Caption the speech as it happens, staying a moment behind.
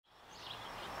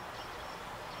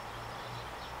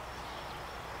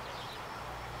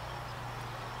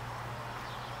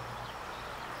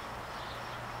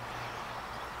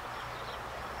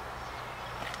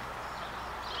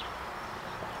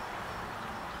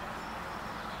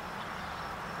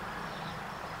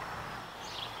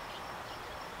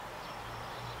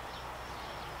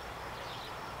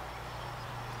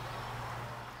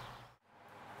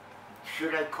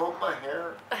Should I comb my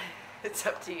hair? It's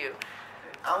up to you.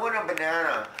 I want a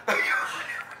banana.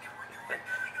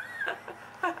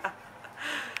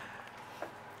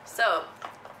 So,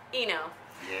 INO.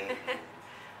 Yeah.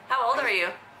 How old are you?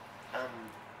 I'm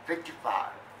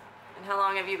 55. And how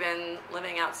long have you been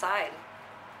living outside?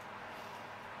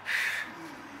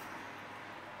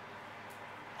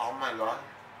 All my life.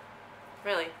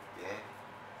 Really? Yeah.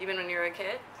 Even when you were a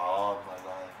kid? All my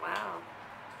life. Wow.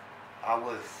 I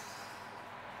was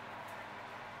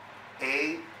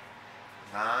 8,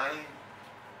 9,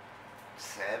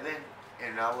 7,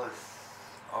 and I was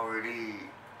already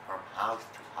from house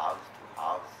to house to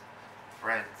house,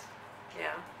 friends.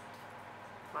 Yeah.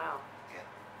 Wow. Yeah.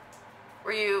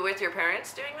 Were you with your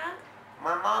parents doing that?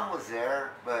 My mom was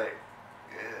there, but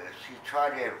she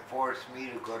tried to force me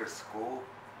to go to school,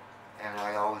 and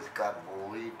I always got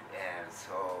bullied, and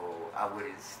so I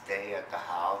wouldn't stay at the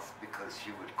house because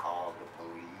she would call the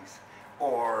police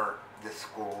or the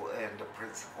school, and the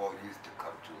principal used to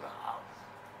come to the house.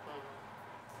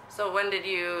 Mm-hmm. So when did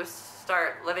you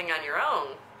start living on your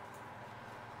own?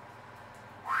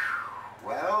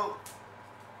 Well,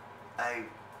 I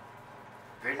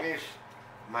finished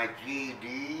my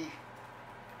GED,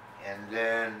 and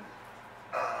then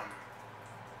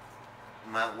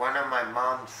one of my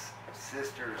mom's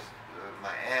sisters,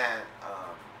 my aunt,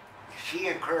 she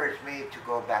encouraged me to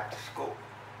go back to school,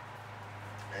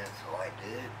 and so I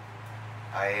did.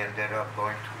 I ended up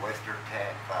going to Western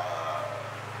Tech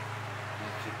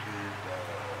Institute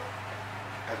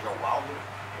as a welder,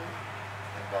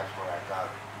 and that's where I got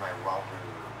my welder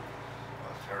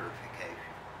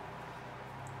certification.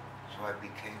 So I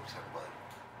became somebody.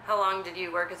 How long did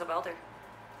you work as a welder?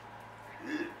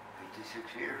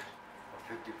 56 years, or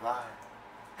 55.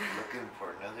 Looking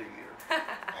for another year.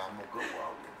 I'm a good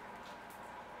welder.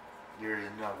 There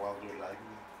is no welder like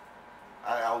me.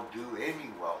 I'll do any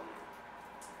welder.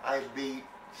 I beat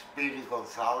Speedy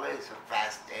Gonzalez, a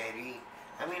Fast Eddie.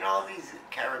 I mean, all these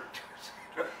characters.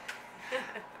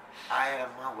 I am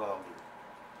a welder.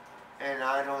 And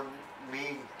I don't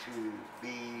mean to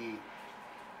be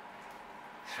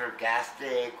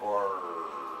sarcastic or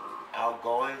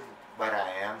outgoing, but I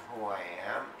am who I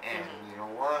am, and you know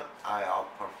what? I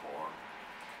outperform.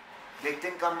 They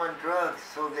think I'm on drugs,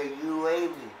 so they UA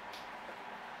me.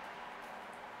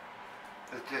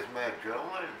 It's just my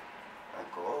adrenaline.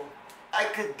 I go. I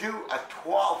could do a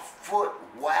 12-foot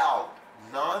weld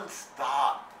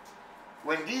non-stop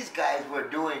when these guys were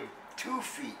doing 2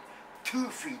 feet, 2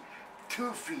 feet,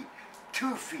 2 feet,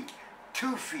 2 feet,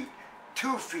 2 feet,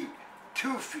 2 feet,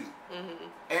 2 feet.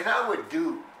 And I would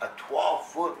do a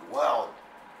 12-foot weld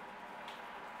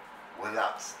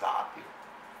without stopping.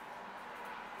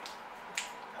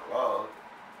 Hello?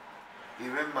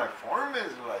 Even my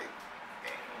foreman's like,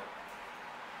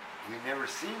 damn, we never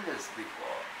seen this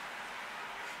before.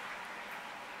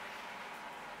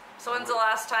 So when's the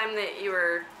last time that you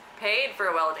were paid for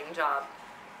a welding job?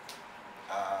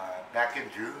 Back in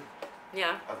June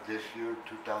Yeah. of this year,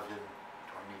 2022.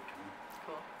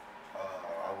 Cool.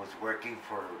 I was working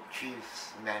for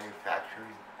Chiefs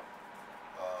Manufacturing.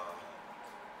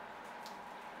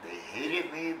 They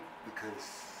hated me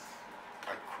because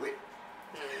I quit.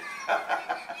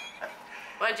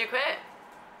 Why'd you quit?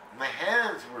 My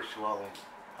hands were swelling.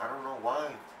 I don't know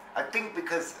why. I think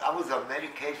because I was on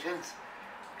medications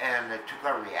and it took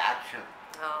a reaction.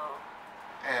 Oh.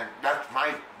 And that's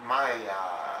my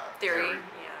Theory.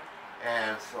 Yeah.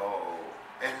 And so,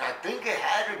 and I think it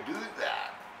had to do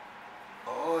that.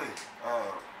 Oh,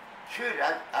 shoot,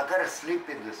 I got a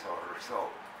sleeping disorder, so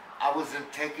I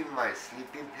wasn't taking my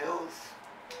sleeping pills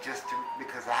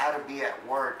because I had to be at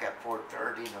work at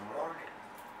 4:30 in the morning,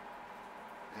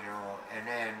 you know, and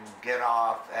then get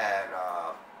off at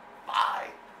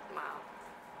 5. Wow.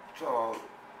 So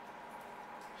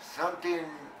something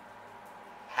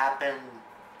happened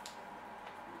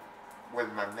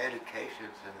with my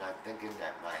medications, and I'm thinking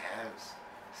that my hands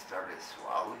started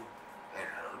swelling and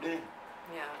hurting.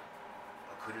 Yeah.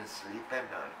 I couldn't sleep at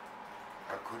night.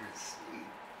 I couldn't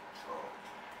sleep. So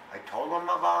I told them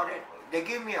about it. They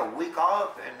gave me a week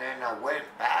off, and then I went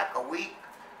back a week,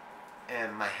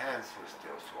 and my hands were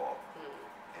still swollen,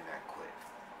 and I quit.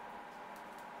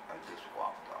 I just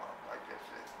walked off. I just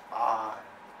said, bye.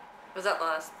 Was that the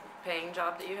last paying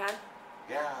job that you had?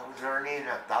 Yeah, I was earning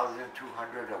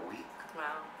 $1,200 a week.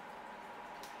 Wow.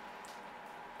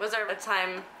 Was there a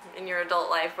time in your adult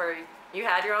life where you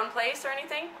had your own place or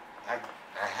anything? I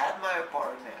had my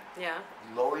apartment. Yeah.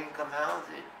 Low income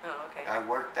housing. Oh, okay. I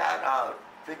worked that out.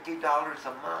 $50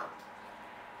 a month.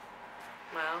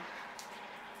 Wow.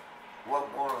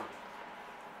 What more?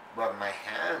 But my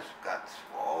hands got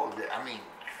swole. I mean,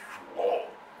 swole.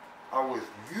 I was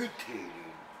mutating.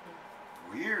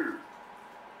 Weird.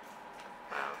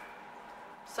 Wow.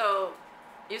 So,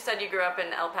 you said you grew up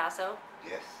in El Paso?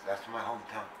 Yes, that's my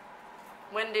hometown.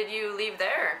 When did you leave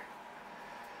there?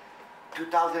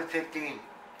 2015,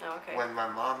 Oh, okay. when my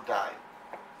mom died.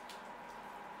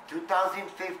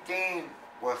 2015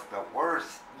 was the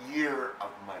worst year of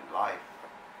my life.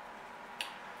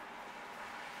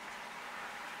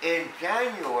 In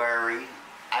January,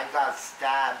 I got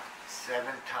stabbed 7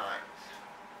 times.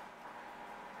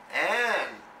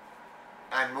 And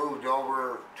I moved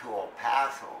over to El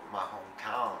Paso, my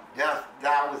hometown.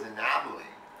 That was in Abilene.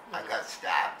 I got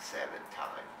stabbed 7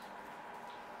 times.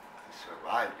 I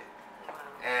survived it. Wow.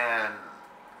 And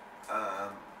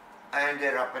I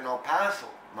ended up in El Paso,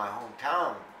 my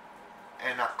hometown,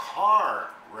 and a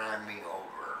car ran me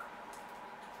over.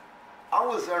 I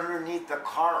was underneath the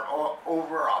car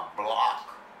over a block,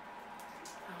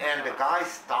 and the guy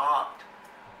stopped.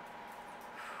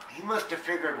 He must have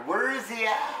figured, where is he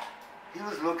at? He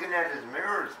was looking at his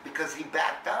mirrors because he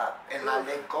backed up, and I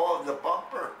let go of the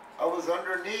bumper. I was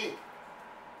underneath.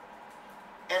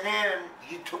 And then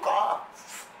he took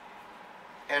off.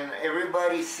 And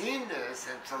everybody seen this,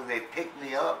 and so they picked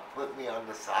me up, put me on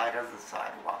the side of the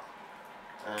sidewalk.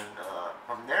 And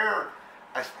from there,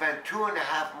 I spent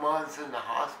 2.5 months in the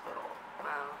hospital,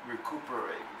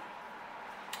 recuperating.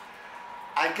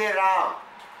 I get out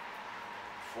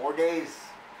 4 days,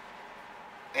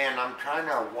 and I'm trying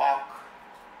to walk.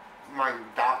 My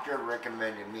doctor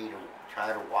recommended me to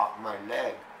try to walk my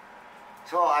leg.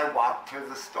 So I walked to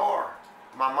the store.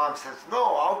 My mom says,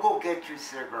 no, I'll go get you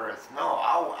cigarettes. No,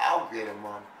 I'll get them,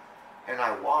 Mom. And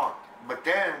I walked. But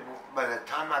then, by the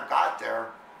time I got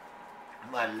there,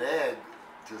 my leg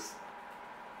just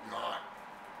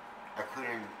I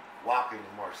couldn't walk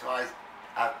anymore. So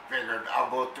I figured I'll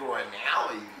go through an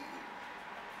alley.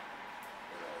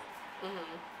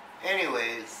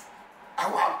 Anyways,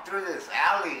 I walked through this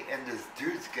alley, and this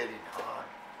dude's getting hot.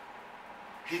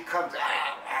 He comes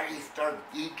out,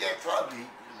 he gets up, he's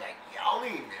like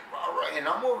yelling, and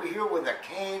I'm over here with a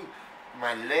cane,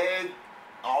 my leg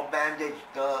all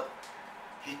bandaged up.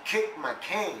 He kicked my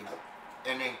cane,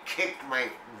 and then kicked my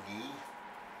knee,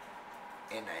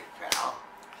 and I fell,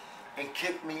 and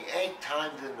kicked me 8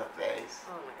 times in the face.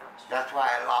 Oh my gosh. That's why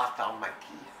I lost all my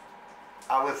teeth.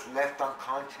 I was left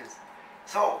unconscious.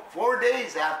 So 4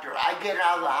 days after I get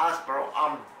out of the hospital,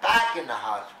 I'm back in the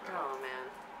hospital. Oh man.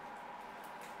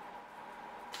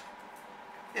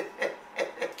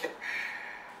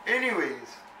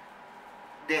 Anyways,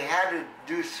 they had to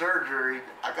do surgery.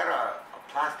 I got a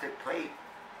plastic plate.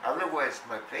 Otherwise,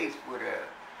 my face would have.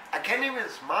 I can't even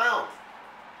smile.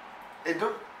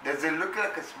 Does it look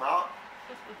like a smile?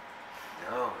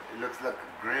 No, it looks like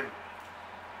a grin.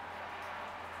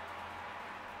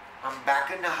 I'm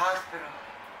back in the hospital.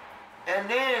 And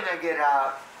then I get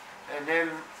out, and then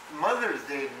Mother's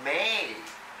Day, May.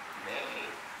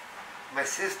 My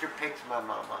sister picks my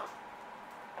mom up,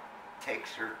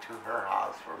 takes her to her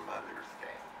house for Mother's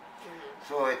Day.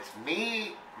 So it's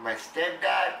me, my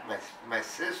stepdad, my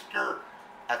sister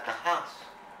at the house.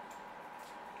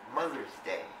 Mother's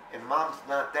Day. And Mom's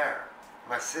not there.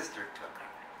 My sister took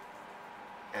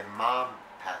her. And Mom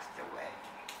passed away.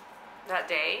 That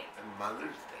day? On Mother's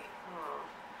Day. Oh.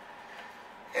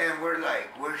 And we're like,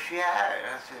 where's she at?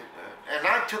 And I said, and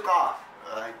I took off.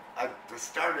 I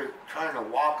started trying to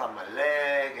walk on my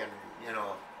leg, and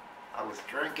I was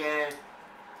drinking.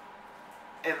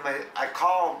 And I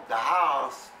called the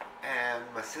house, and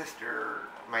my sister,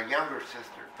 my younger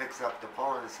sister, picks up the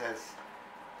phone and says,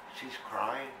 she's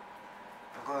crying.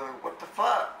 I'm going, what the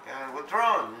fuck? What's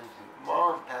wrong? She said,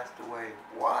 Mom passed away.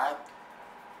 What?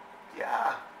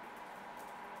 Yeah.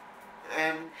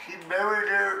 And he buried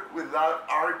her without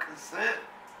our consent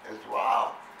as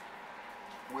well,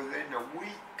 within a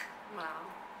week. Wow.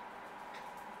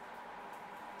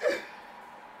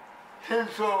 And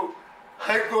so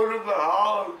I go to the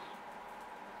house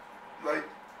like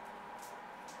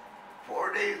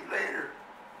 4 days later,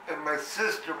 and my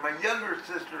sister, my younger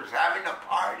sister, is having a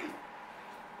party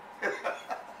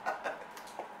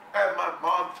at my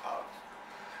mom's house.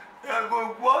 And I'm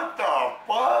going, what the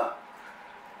fuck?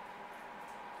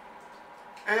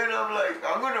 And I'm like,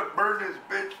 I'm gonna burn this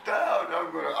bitch down. I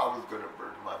was gonna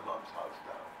burn my mom's house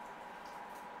down.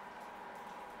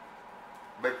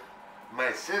 But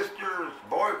my sister's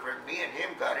boyfriend, me and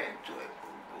him got into it.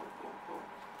 Boom, boom, boom, boom.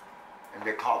 And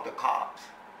they called the cops.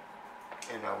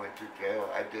 And I went to jail.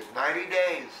 I did 90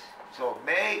 days. So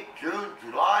May, June,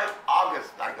 July,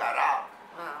 August, I got out.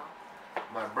 Wow.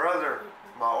 My brother,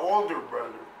 my older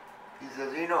brother, He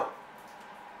says,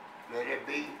 let it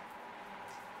be.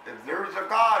 If there's a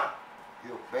God,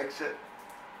 he'll fix it.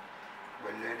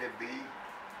 But let it be.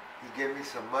 He gave me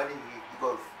some money. He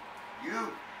goes,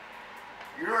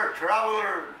 you're a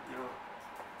traveler.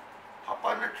 Hop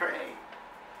on the train.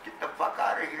 Get the fuck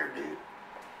out of here, dude.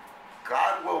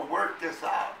 God will work this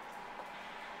out.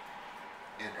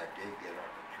 And I did get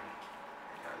on the train.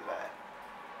 And I left.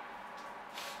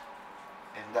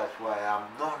 And that's why I'm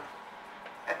north.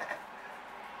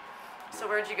 So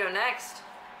where'd you go next?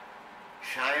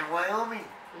 Cheyenne, Wyoming.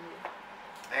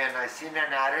 Mm-hmm. And I seen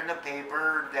an ad in the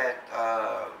paper that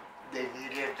they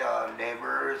needed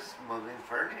laborers moving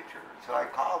furniture. So I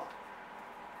called.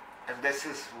 And this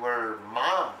is where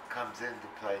Mom comes into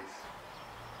place.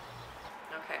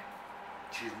 Okay.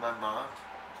 She's my mom.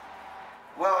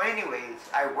 Well, anyways,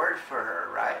 I worked for her,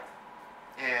 right?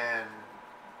 And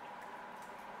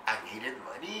I needed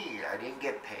money. I didn't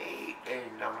get paid.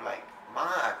 And I'm like, Ma,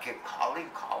 I kept calling.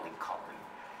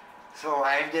 So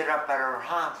I ended up at her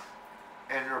house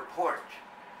and her porch.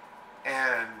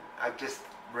 And I just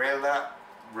railed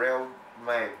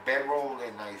my bedroll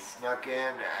and I snuck in.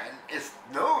 And it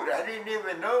snowed. I didn't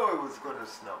even know it was going to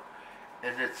snow.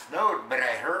 And it snowed, but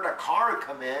I heard a car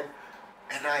come in.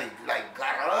 And I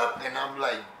got up and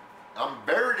I'm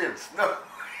buried in snow.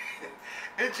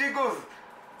 And she goes,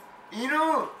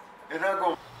 and I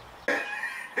go,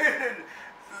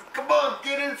 come on,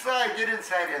 get inside.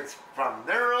 And from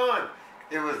there on,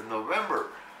 it was November.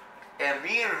 And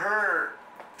me and her,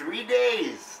 3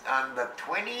 days, on the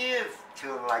 20th to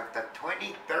the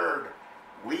 23rd,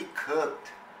 we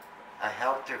cooked. I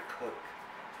helped her cook.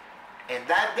 And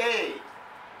that day,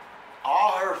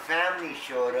 all her family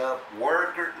showed up,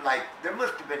 workers, there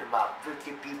must have been about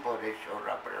 50 people that showed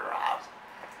up at her house.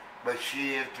 But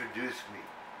she introduced me.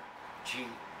 She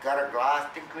got a glass,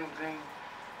 clean.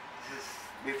 Says,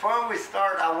 before we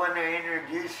start, I want to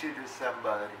introduce you to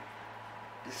somebody.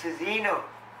 This is INO.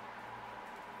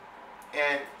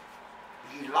 And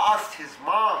he lost his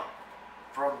mom.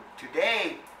 From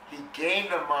today, he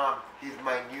gained a mom. He's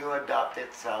my new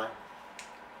adopted son.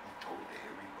 He told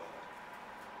everybody.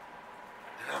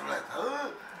 And I'm like, huh?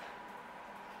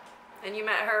 And you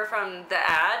met her from the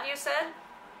ad, you said?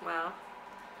 Wow.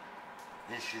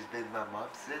 And she's been my mom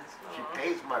since. Aww. She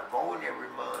pays my phone every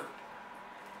month.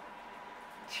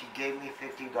 She gave me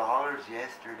 $50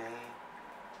 yesterday.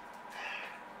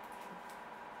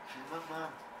 She's my mom.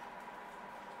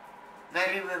 Not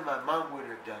even my mom would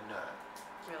have done that.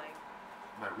 Really?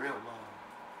 My real mom.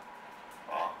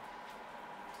 Oh.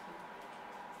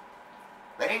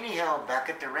 But anyhow, back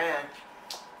at the ranch,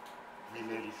 me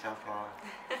lady sunflower.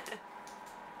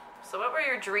 So what were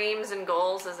your dreams and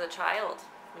goals as a child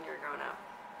when you were growing up?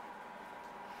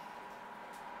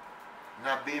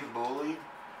 Not being bullied.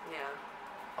 Yeah.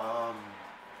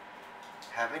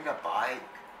 Having a bike.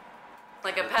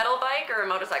 Like a pedal bike or a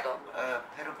motorcycle?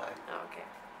 Pedal bike. Oh, okay.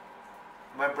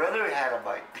 My brother had a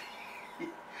bike.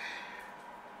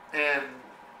 And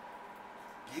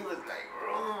he was like,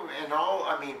 oh,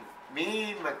 and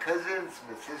me, my cousins,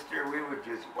 my sister, we were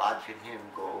just watching him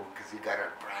go because he got a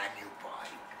brand new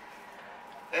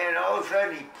bike. And all of a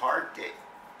sudden he parked it.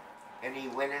 And he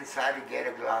went inside to get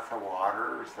a glass of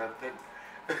water or something.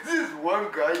 This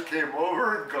one guy came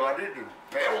over and got it and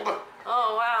bailed him.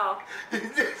 Oh, wow. He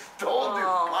just stole his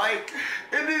bike.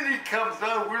 And then he comes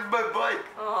out, where's my bike?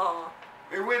 Oh.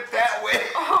 It went that way.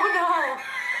 Oh,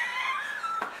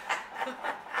 no.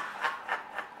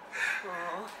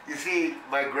 Oh. You see,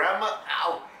 my grandma,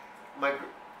 my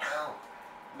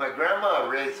grandma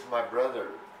raised my brother.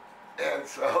 And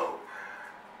so,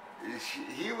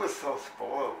 he was so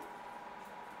spoiled.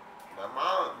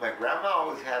 My grandma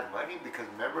always had money because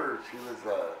remember, she was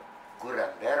a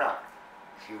curandera.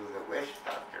 She was a witch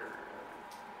doctor.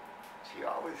 She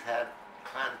always had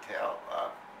clientele.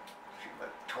 She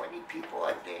met 20 people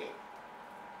a day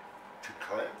to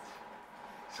cleanse.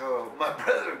 So my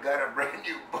brother got a brand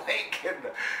new bike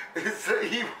and so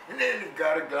he went in and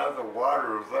got a glass of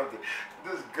water or something.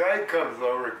 This guy comes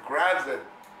over and grabs it,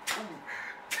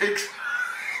 takes.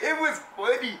 It was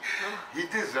funny. He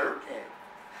deserved it.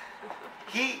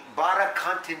 He bought a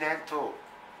Continental.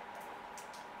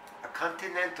 A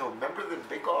Continental. Remember the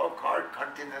big old car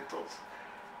Continentals?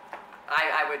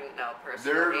 I wouldn't know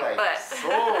personally. They're but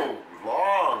so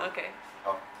long. Okay.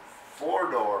 A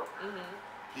 4-door. Mm-hmm.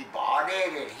 He bought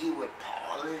it and he would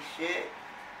polish it.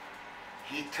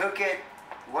 He took it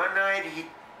one night. He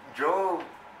drove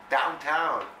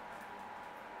downtown,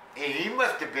 and he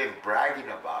must have been bragging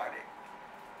about it.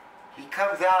 He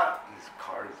comes out, his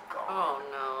car is gone. Oh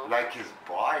no. Like his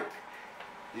bike.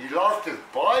 He lost his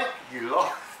bike, he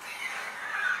lost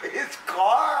His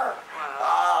car. Wow.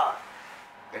 Ah.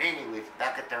 But anyways,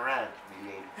 back at the ranch,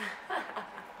 me lady.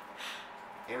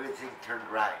 Everything turned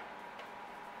right.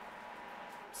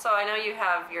 So I know you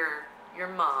have your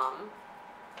mom,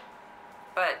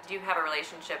 but do you have a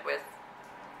relationship with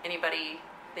anybody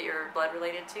that you're blood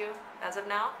related to as of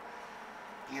now?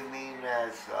 You mean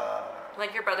as,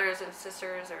 Like your brothers and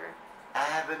sisters, or? I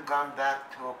haven't gone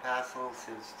back to El Paso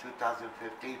since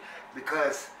 2015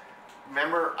 because,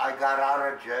 remember, I got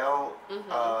out of jail.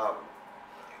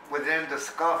 Within the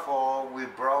scuffle, we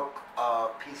broke a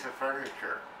piece of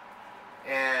furniture,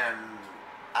 and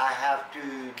I had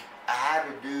to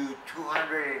do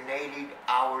 280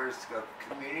 hours of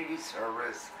community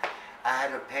service. I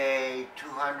had to pay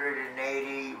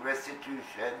 280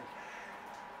 restitution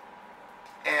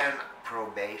and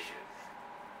probation,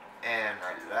 and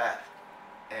I left,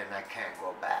 and I can't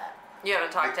go back. You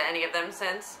haven't talked to any of them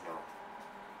since? No,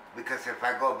 because if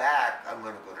I go back, I'm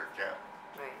going to go to jail.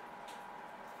 Right.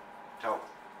 So,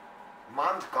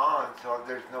 mom's gone, so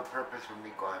there's no purpose for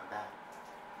me going back.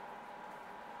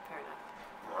 Fair enough.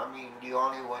 I mean, the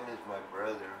only one is my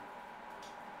brother.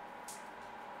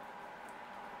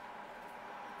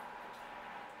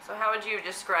 So how would you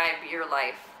describe your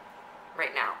life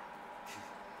right now?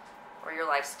 Or your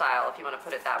lifestyle, if you want to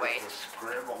put it that way? It's a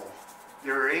scribble.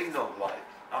 There ain't no life.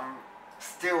 I'm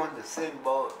still in the same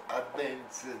boat I've been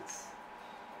since,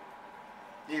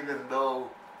 even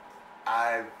though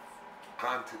I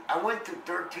went to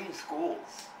 13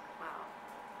 schools. Wow.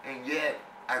 And yet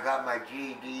I got my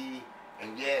GED,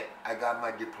 and yet I got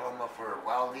my diploma for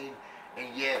welding,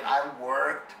 and yet I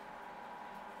worked,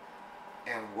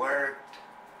 and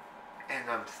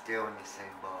I'm still in the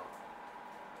same boat.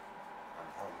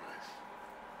 I'm homeless.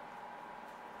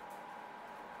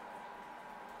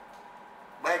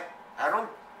 But I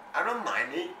don't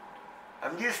mind it.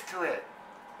 I'm used to it.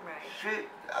 Right. Shit,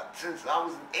 since I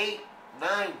was 8,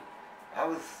 9, I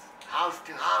was house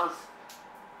to house.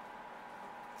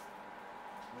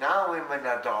 Now I'm an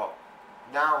adult.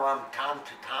 Now I'm town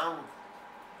to town,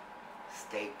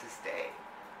 state to state.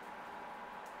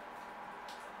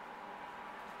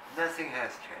 Nothing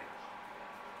has changed.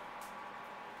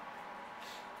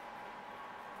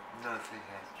 Nothing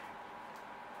has changed.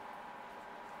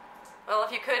 Well,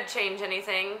 if you could change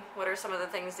anything, what are some of the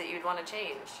things that you'd want to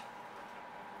change?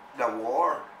 The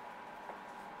war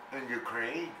in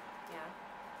Ukraine, Yeah.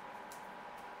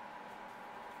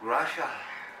 Russia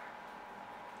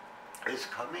is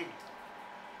coming.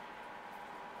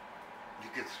 You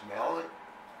can smell it.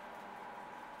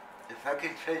 If I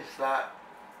can change that,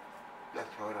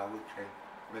 that's what I would change.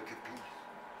 Make it peace.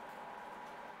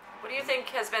 What do you think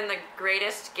has been the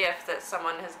greatest gift that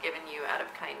someone has given you out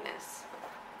of kindness?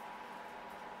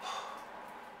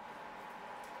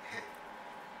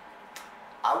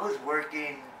 I was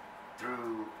working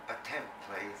through a tent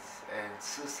place in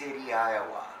Sioux City,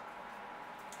 Iowa.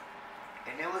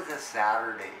 And it was a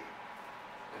Saturday.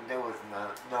 And there was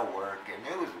no work. And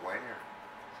it was winter.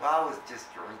 So I was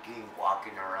just drinking,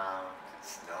 walking around. It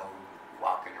snowed,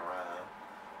 walking around.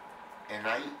 And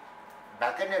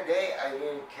back in the day, I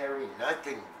didn't carry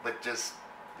nothing but just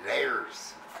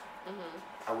layers.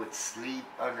 I would sleep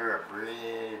under a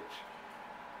bridge.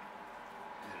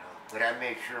 But I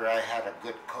made sure I had a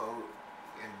good coat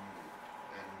and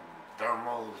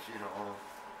thermals,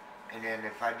 And then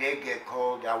if I did get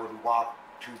cold, I would walk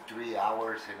 2-3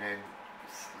 hours and then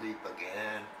sleep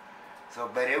again.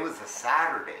 But it was a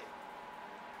Saturday.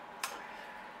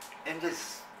 And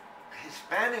this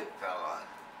Hispanic fella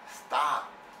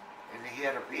stopped, and he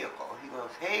had a vehicle. He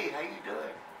goes, "Hey, how you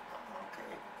doing?" I'm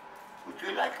okay. "Would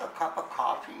you like a cup of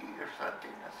coffee or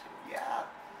something?" I said, "Yeah."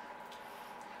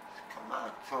 Come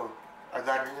on. So I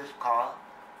got in his car,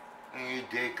 and he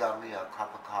did got me a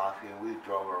cup of coffee, and we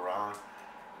drove around.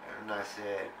 And I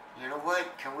said, "You know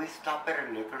what? Can we stop at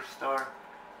a liquor store?"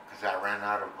 Because I ran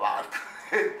out of vodka.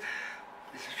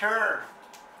 He said, "Sure."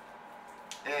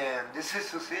 And this is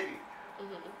Sioux City,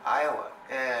 Iowa.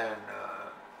 And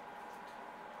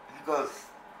he goes,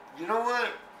 "You know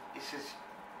what?" He says,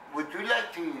 "Would you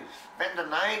like to spend the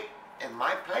night at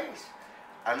my place?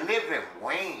 I live in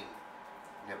Wayne,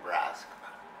 Nebraska.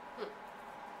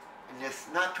 And it's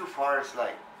not too far, it's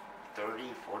like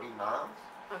 30, 40 miles.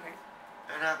 Okay.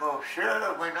 And I go,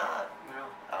 "Sure, why not?"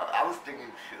 I was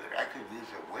thinking, shoot, I could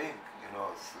use a wink,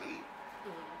 sleep.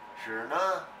 Sure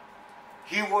enough,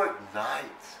 he worked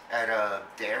nights at a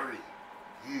dairy.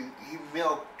 He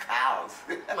milked cows.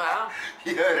 Wow.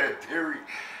 He had a dairy.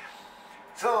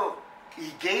 So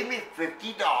he gave me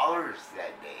 $50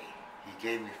 that day. He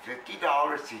gave me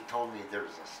 $50. He told me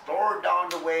there's a store down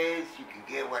the ways. You can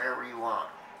get whatever you want.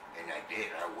 And I did.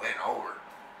 I went over.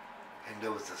 and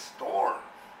there was a store.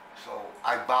 So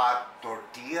I bought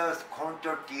tortillas, corn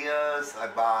tortillas. I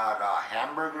bought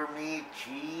hamburger meat,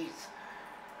 cheese,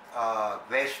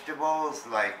 vegetables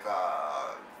like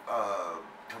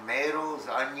tomatoes,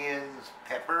 onions,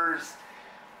 peppers.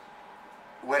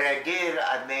 What I did,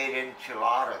 I made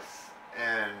enchiladas,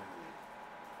 and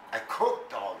I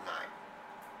cooked all night.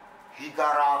 He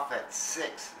got off at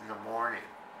 6 in the morning,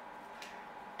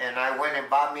 and I went and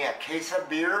bought me a case of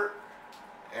beer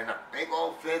and a big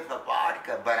old fifth of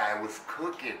vodka, but I was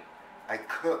cooking. I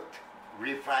cooked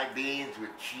refried beans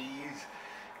with cheese,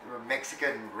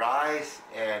 Mexican rice,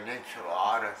 and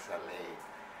enchiladas I made.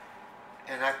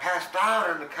 And I passed out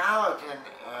on the couch,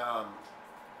 and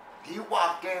he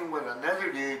walked in with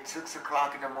another dude, 6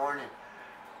 o'clock in the morning.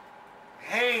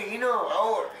 Hey, and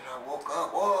I woke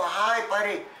up. Oh, hi,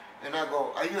 buddy. And I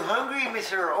go, are you hungry,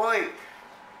 Mr. Oi?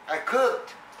 I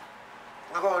cooked.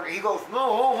 He goes,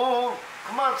 no,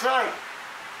 come outside.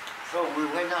 So we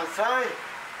went outside.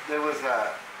 There was a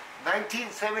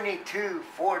 1972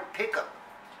 Ford pickup.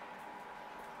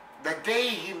 The day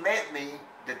he met me,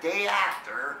 the day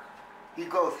after, he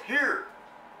goes, here,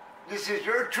 this is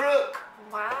your truck.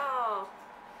 Wow.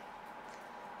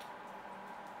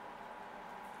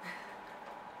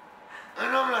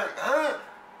 And I'm like, huh?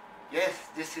 Yes,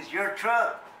 this is your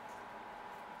truck.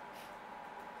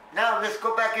 Now let's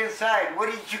go back inside.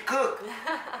 What did you cook?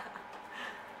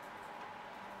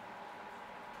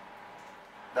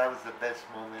 That was the best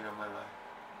moment of my life.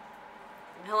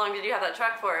 How long did you have that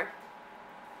truck for?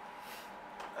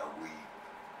 A week.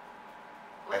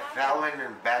 What I fell in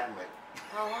embankment.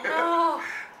 Oh no!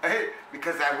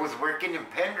 Because I was working in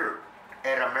Pender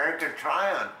at American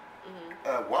Tryon,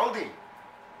 welding.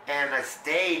 And I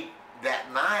stayed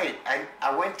that night.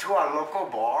 I went to a local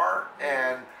bar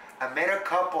and I met a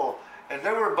couple, and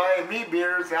they were buying me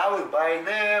beers, I was buying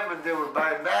them, and they were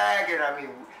buying back, and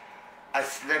I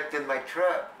slept in my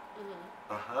truck.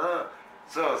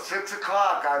 So 6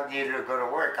 o'clock, I needed to go to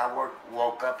work. I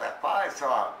woke up at 5, so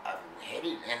I'm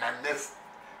heading, and I missed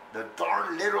the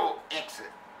darn little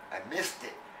exit. I missed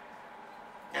it.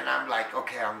 And I'm like,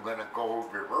 okay, I'm gonna go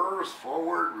reverse,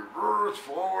 forward, and reverse.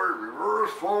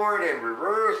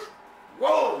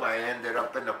 Whoa, I ended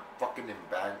up in a fucking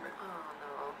embankment. Oh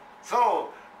no. So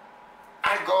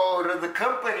I go to the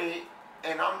company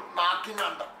and I'm knocking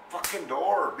on the fucking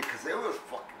door because it was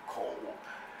fucking cold.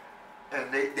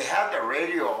 And they had the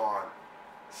radio on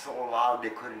so loud they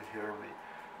couldn't hear me.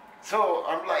 So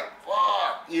I'm like,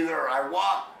 fuck, either I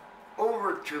walk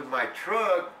over to my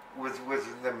truck was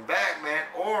in the embankment,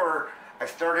 or I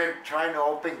started trying to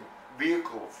open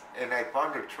vehicles and I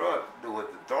found a truck with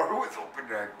the door was open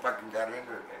and I fucking got in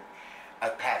there and I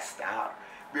passed out.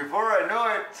 Before I know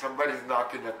it, somebody's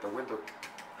knocking at the window.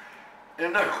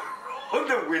 And I rolled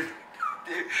the window.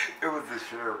 It was the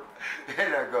sheriff.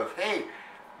 And I go, hey,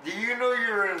 do you know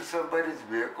you're in somebody's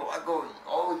vehicle? I go,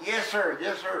 oh, yes, sir.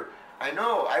 I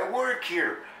know, I work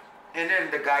here. And then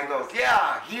the guy goes,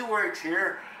 yeah, he works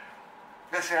here.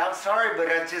 I said, I'm sorry, but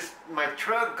my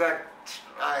truck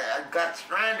I got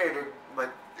stranded and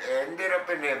ended up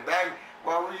in the embankment.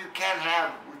 Well, we can't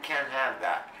have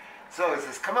that. So he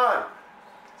says, come on.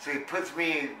 So he puts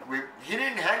me, he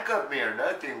didn't handcuff me or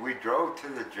nothing. We drove to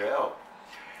the jail.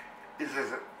 He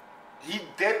says, he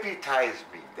deputized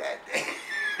me that day.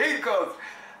 He goes,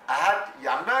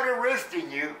 I'm not arresting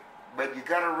you, but you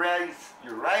gotta raise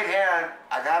your right hand.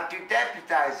 I got to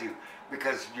deputize you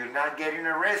because you're not getting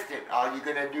arrested. All you're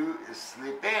gonna do is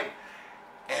sleep in.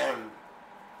 And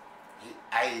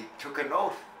I took an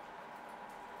oath.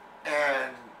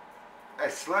 And I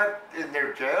slept in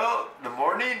their jail. In the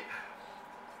morning,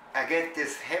 I get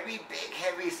this big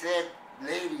heavy set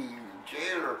lady,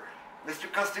 jailer. Mr.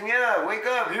 Castañeda, wake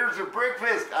up, here's your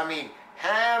breakfast. I mean,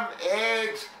 ham,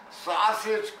 eggs,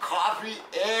 sausage, coffee,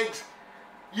 eggs,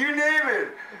 you name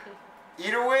it.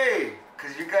 Eat away,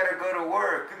 because you got to go to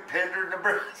work in Pender,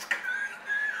 Nebraska.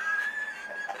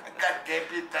 I got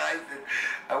deputized.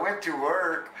 I went to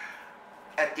work.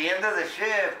 At the end of the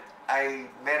shift, I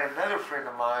met another friend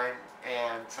of mine,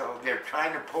 and so they're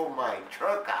trying to pull my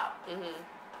truck out.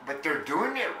 But they're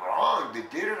doing it wrong. They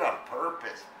did it on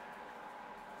purpose.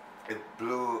 It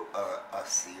blew a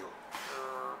seal.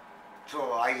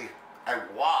 So I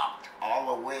walked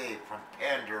all the way from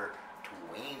Pender to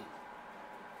Wayne.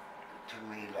 It took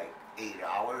me like 8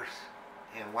 hours.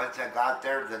 And once I got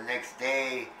there the next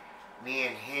day, me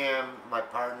and him, my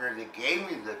partner that gave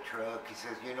me the truck, he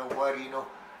says, you know what,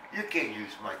 you can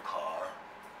use my car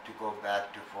to go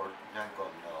back to Fort. And I go,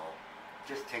 no,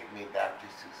 just take me back to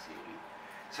Sioux City.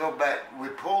 So, but we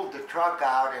pulled the truck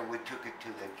out and we took it to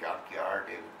the junkyard,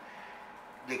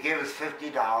 they gave us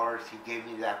 $50. He gave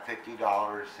me that $50,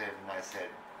 and I said,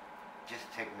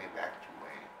 just take me back to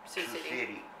Wayne. Sioux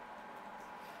City.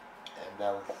 And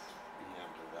that was the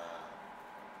end of that.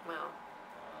 Wow.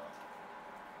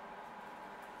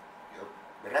 Yep.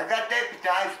 But I got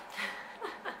deputized.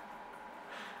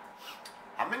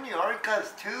 I'm in the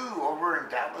Archives too, over in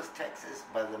Dallas, Texas,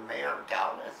 by the mayor of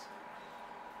Dallas.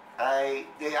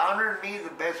 They honored me the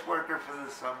best worker for the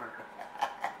summer.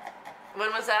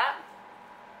 When was that?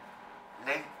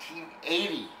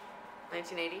 1980.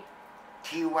 1980?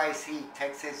 TYC,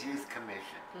 Texas Youth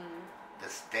Commission. Mm-hmm. The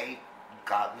state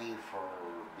got me for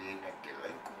being a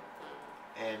delinquent.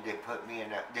 And they put me in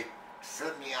they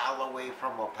sent me all the way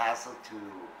from El Paso to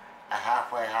a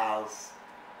halfway house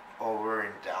over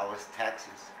in Dallas,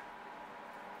 Texas.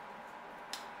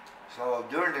 So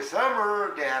during the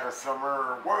summer, they had a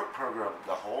summer work program,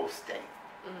 the whole state,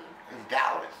 in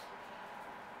Dallas.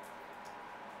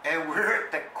 And we're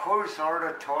at the course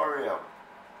auditorium.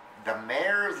 The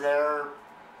mayor's there,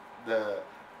 the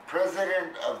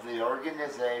president of the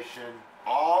organization,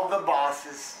 all the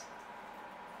bosses,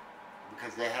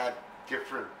 because they had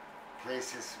different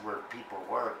places where people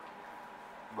worked,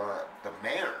 but the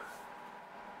mayor.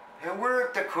 And we're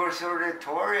at the course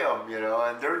auditorium, you know,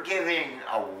 and they're giving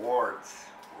awards.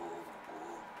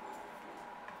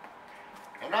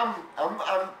 And I'm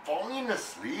falling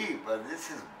asleep, and this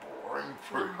is boring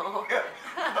for me.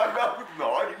 I'm not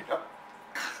nodding.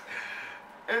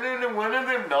 And then one of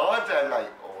them nods,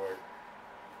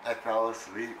 I fell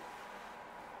asleep.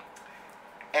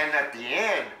 And at the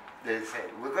end, they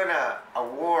said, we're gonna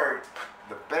award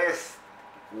the best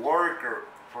worker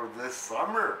for this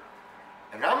summer.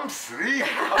 And I'm asleep.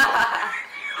 I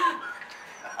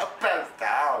passed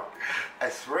out. I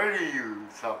swear to you,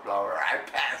 Sunflower, I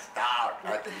passed out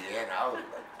at the end. I was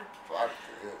like, fuck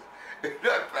this. And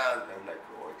I passed out like,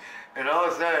 oh. And all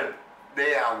of a sudden,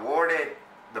 they awarded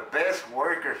the best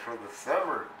worker for the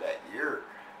summer that year.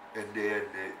 And then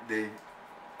they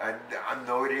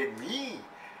noted me.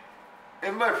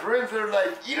 And my friends are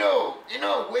like, you know,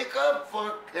 wake up,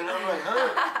 fuck. And I'm like,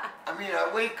 huh? I mean,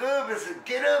 I wake up and said,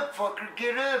 get up, fucker,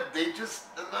 get up. They just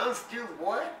announced you,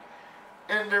 what?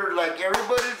 And they're like,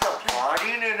 everybody's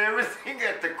applauding and everything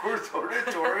at the course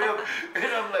auditorium. And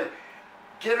I'm like,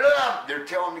 get up. They're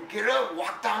telling me, get up,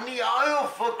 walk down the aisle,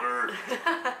 fucker.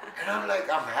 And I'm like,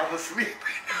 I'm half asleep.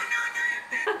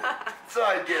 So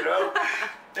I get up.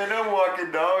 And I'm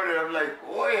walking down, and I'm like,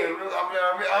 "Oi!"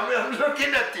 I'm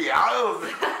looking at the aisles,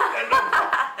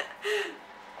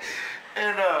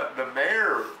 and the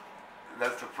mayor,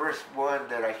 that's the first one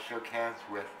that I shook hands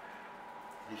with.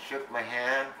 He shook my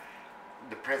hand.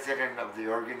 The president of the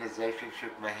organization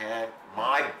shook my hand.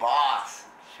 My boss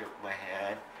shook my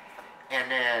hand,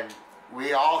 and then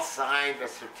we all signed a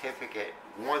certificate.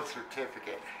 One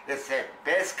certificate. It said,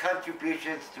 "Best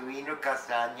contributions to INO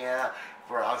Castaña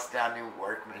for outstanding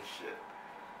workmanship."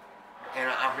 And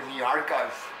I'm in the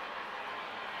archives.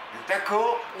 Isn't that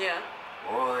cool? Yeah.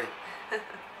 Boy.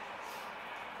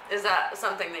 Is that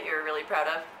something that you're really proud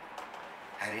of?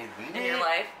 I didn't mean in it. your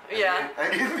life? Yeah. I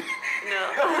didn't mean it.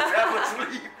 No.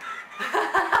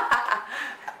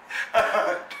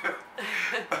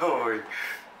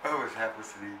 I was half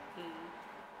asleep.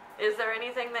 Is there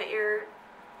anything that you're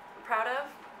proud of?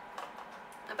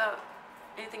 About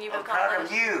anything you've accomplished? I'm proud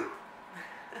of you.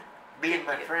 Being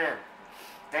my friend.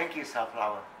 Thank you,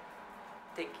 Sunflower.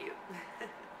 Thank you.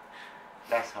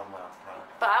 That's how I'm proud.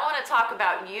 But I want to talk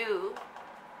about you.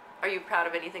 Are you proud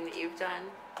of anything that you've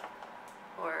done?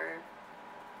 Or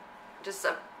just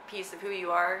a piece of who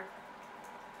you are?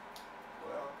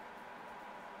 Well,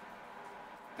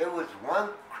 there was one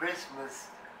Christmas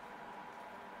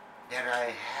that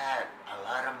I had a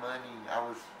lot of money. I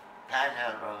was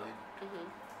panhandling.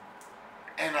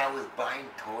 And I was buying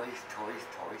toys.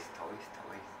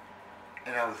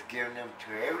 And I was giving them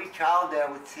to every child that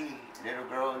I would see. Little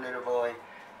girl, little boy.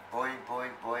 Boing,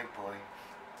 boing, boing, boing.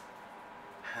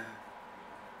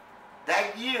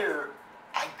 That year,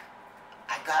 I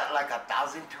got like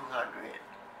 1,200.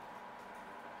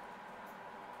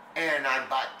 And I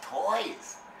bought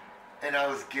toys. And I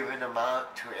was giving them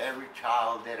out to every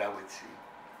child that I would see.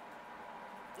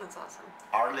 That's awesome.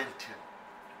 Arlington,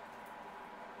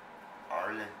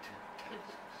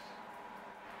 Texas.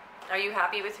 Are you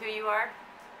happy with who you are?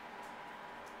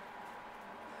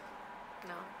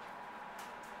 No.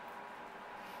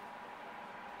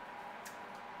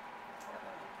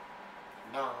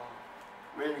 No,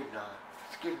 really not.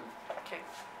 Excuse me. Okay.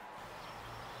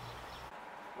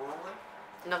 What?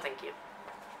 No, thank you.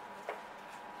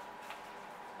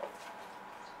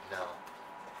 No.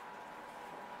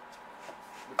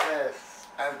 Because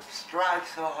I've strived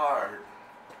so hard,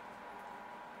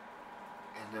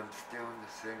 and I'm still in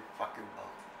the same fucking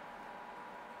boat.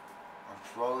 I'm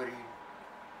floating.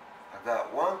 I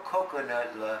got one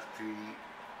coconut left to eat.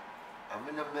 I'm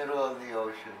in the middle of the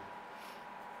ocean.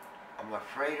 I'm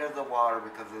afraid of the water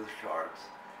because of the sharks.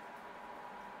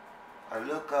 I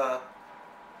look up,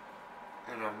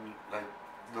 and I'm like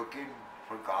looking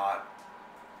for God.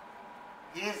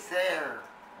 He's there,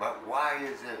 but why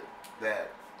is it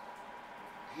that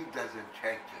He doesn't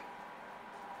change it?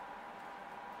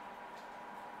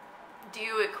 Do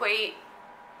you equate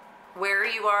where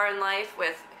you are in life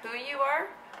with who you are?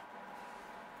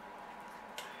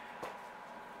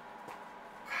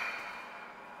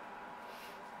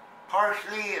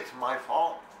 Partially, it's my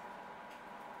fault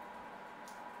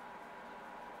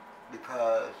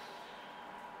because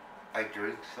I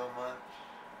drink so much.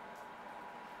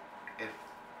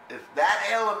 If that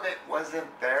element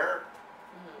wasn't there,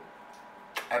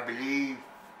 I believe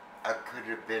I could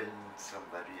have been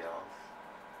somebody else.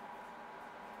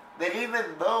 But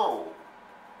even though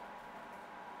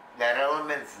that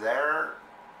element's there,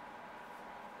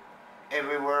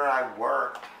 everywhere I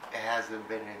worked, it hasn't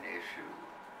been an issue.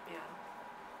 Yeah.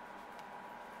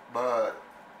 But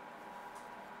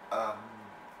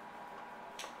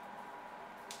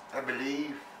I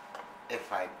believe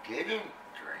if I didn't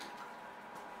drink,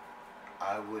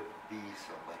 I would be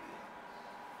somebody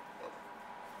else.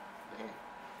 Yeah.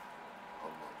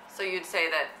 Almost. So you'd say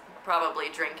that probably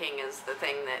drinking is the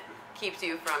thing that keeps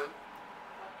you from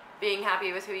being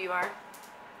happy with who you are?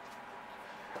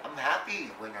 I'm happy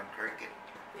when I'm drinking.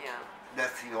 Yeah.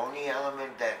 That's the only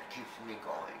element that keeps me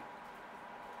going.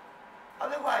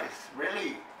 Otherwise,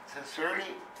 really,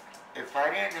 sincerely, if I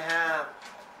didn't have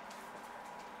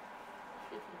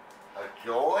a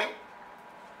joy,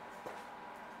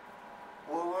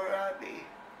 where would I be?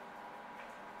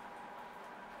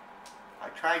 I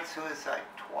tried suicide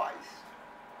twice.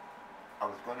 I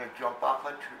was going to jump off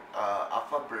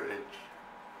a bridge,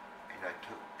 and I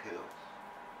took pills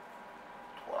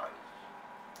twice.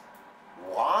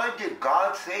 Why did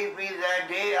God save me that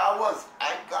day?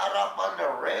 I got up on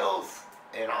the rails,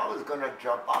 and I was going to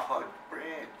jump off a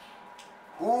bridge.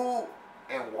 Who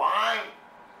and why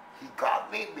He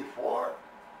got me before?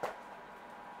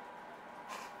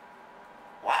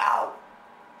 Wow.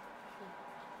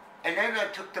 And then I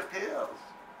took the pills.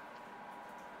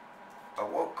 I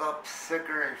woke up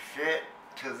sicker and shit.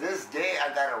 To this day,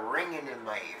 I got a ringing in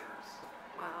my ears.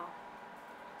 Wow.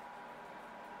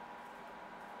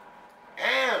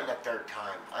 And the third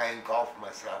time, I engulfed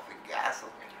myself in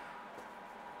gasoline.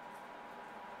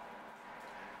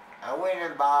 I went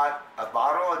and bought a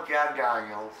bottle of Jack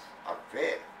Daniels, a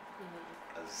fit,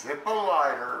 a Zippo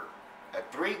lighter, a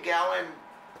 3-gallon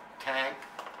tank,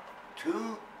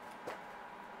 2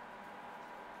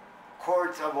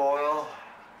 quarts of oil,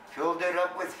 filled it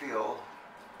up with fuel,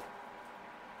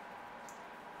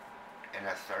 and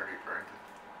I started drinking.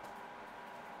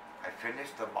 I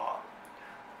finished the bottle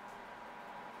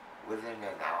within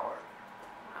an hour.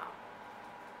 Wow.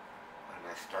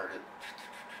 And I started,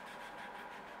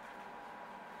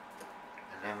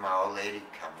 and then my old lady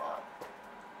come up.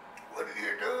 What are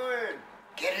you doing?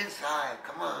 Get inside,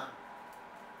 come on.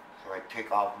 So I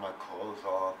take off my clothes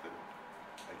off and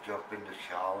I jump in the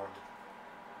shower.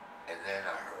 And then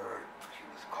I heard she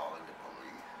was calling the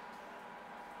police.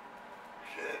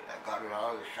 Shit, I got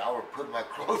out of the shower, put my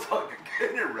clothes on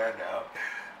again and ran out.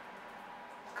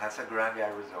 Casa Grande,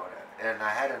 Arizona. And I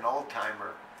had an old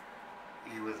timer.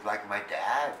 He was like my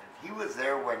dad. He was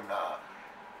there when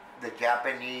the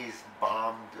Japanese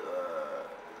bombed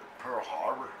Pearl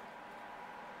Harbor.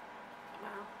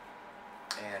 Wow.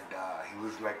 And he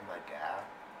was like my dad.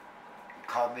 He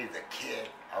called me the kid.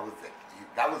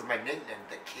 That was my nickname,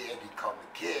 the kid. He called me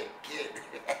kid.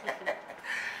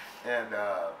 And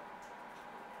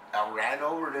I ran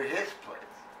over to his place.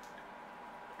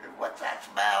 What's that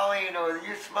smell? You know,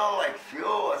 you smell like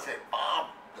fuel. I said, Mom,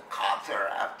 the cops are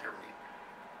after me.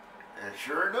 And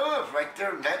sure enough, right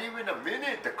there, not even a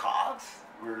minute, the cops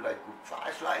were like with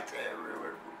flashlights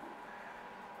everywhere.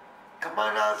 Come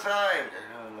on outside.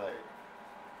 And I'm like,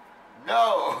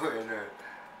 no. And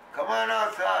come on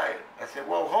outside. I said,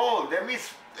 well, hold, let me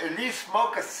at least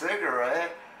smoke a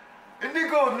cigarette. And they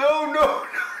go, no.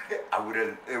 It would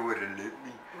have lit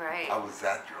me. Right. I was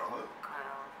that drunk.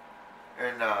 Wow.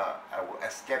 And I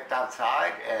stepped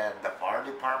outside, and the fire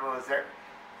department was there.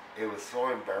 It was so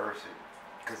embarrassing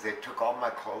because they took all my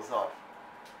clothes off.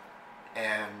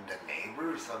 And the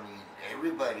neighbors, I mean,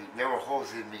 everybody, they were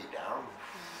hosing me down,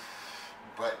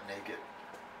 butt naked,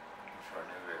 in front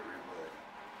of everybody.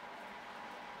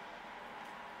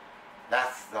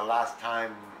 that's the last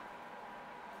time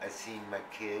I seen my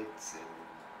kids, and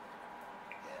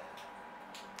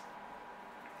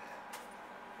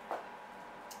yeah.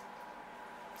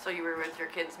 So you were with your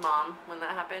kid's mom when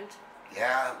that happened?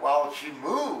 Yeah, well, she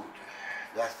moved.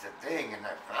 That's the thing, and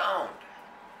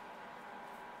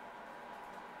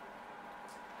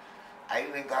I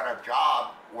even got a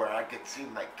job where I could see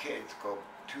my kids go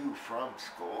to from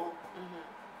school.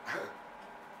 Mm-hmm.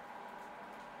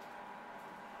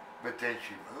 But then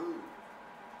she moved.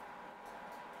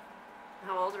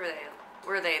 How old were they?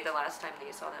 Were they the last time that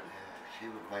you saw them? Yeah,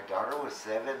 my daughter was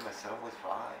 7, my son was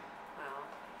 5. Wow.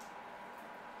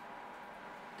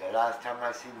 The last time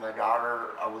I seen my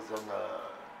daughter, I was on the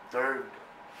 3rd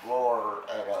floor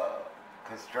at a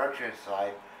construction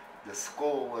site. The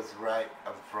school was right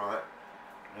up front.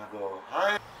 And I go,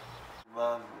 hi,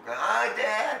 Mom. I go, hi,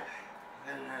 Dad.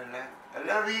 And I'm like, I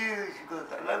love you. She goes,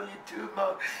 I love you too,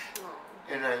 Mom. Aww.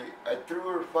 And I threw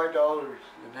her $5.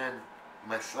 And then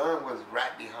my son was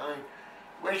right behind.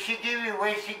 What'd she give you?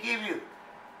 What'd she give you?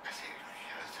 I said,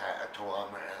 yes. I told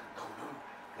him, no,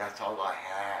 that's all I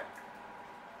had.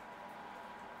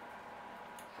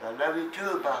 So I love you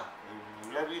too, Bob.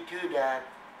 I love you too, Dad.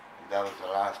 And that was the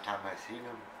last time I seen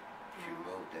him. She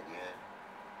moved again.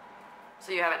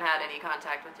 So you haven't had any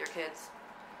contact with your kids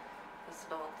as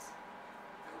adults?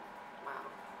 Wow.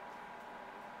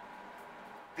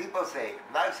 People say,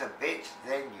 life's a bitch,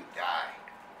 then you die.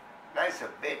 Life's a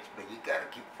bitch, but you gotta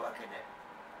keep fucking it.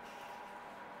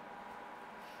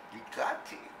 You got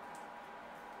to.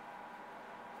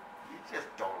 You just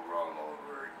don't roll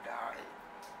over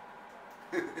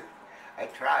and die. I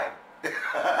tried.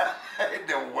 It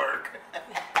don't work.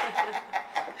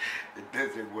 It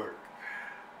doesn't work.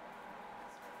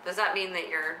 Does that mean that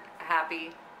you're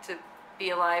happy to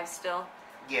be alive still?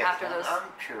 Yes, after those? I'm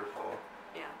cheerful.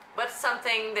 Yeah. What's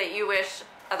something that you wish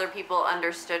other people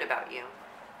understood about you?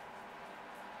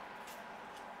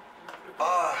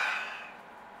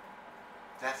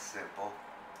 That's simple.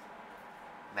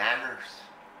 Manners.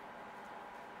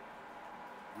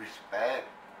 Respect.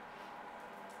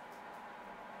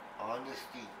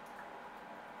 Honesty.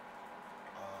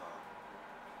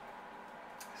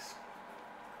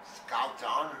 Scout's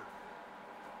honor.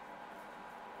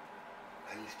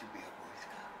 I used to be a Boy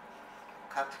Scout.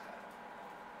 Cub Scout.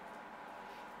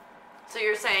 So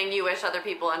you're saying you wish other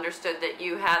people understood that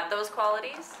you had those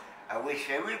qualities? I wish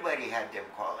everybody had them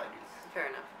qualities. Fair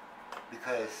enough.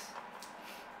 Because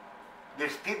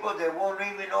there's people that won't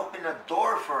even open a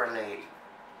door for a lady.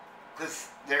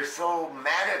 Because they're so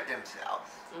mad at themselves.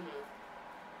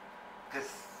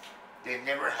 Because they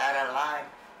never had a life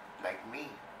like me.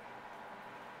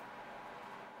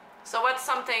 So what's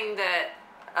something that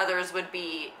others would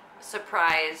be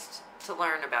surprised to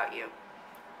learn about you?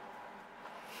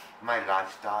 My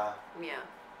lifestyle. Yeah.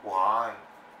 Why?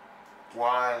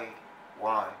 Why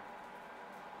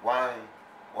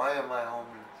am I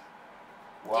homeless?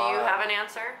 Why? Do you have an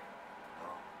answer? No.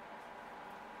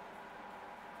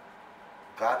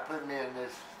 God put me in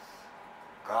this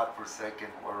godforsaken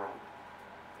world,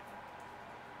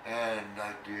 and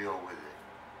I deal with it.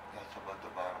 That's about the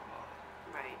bottom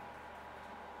line. Right.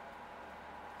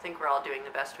 I think we're all doing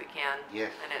the best we can.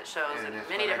 Yes. And it shows and in it's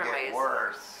many different get ways.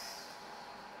 Worse.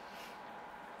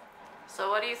 So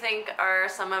what do you think are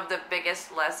some of the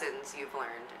biggest lessons you've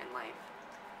learned in life?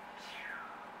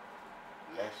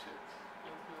 Lessons.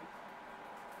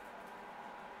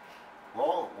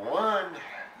 Well, one,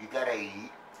 you gotta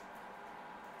eat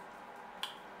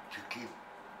to keep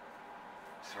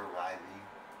surviving.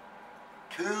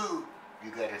 2,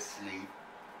 you gotta sleep.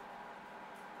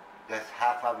 That's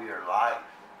half of your life,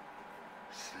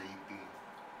 sleeping.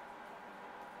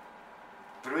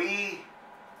 3,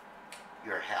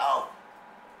 your health.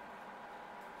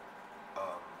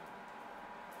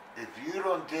 If you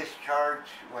don't discharge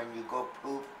when you go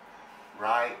poop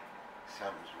right,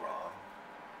 something's wrong.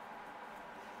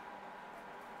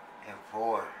 And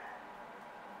 4,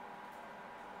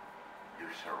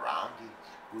 your surroundings,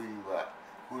 who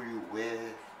you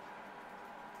with.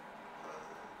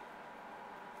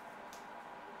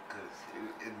 Because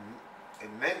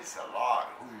it means a lot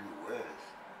who you with.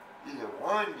 Either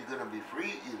 1, you're going to be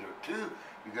free. Either 2,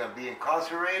 you're going to be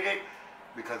incarcerated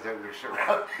because of your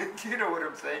surroundings. You know what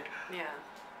I'm saying? Yeah.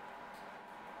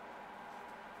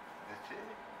 That's it.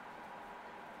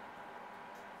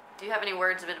 Do you have any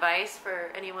words of advice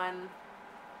for anyone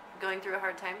going through a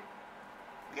hard time?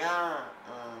 Yeah.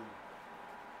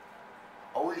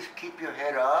 Always keep your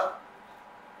head up.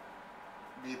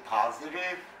 Be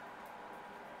positive.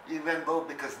 Even though,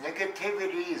 because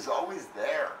negativity is always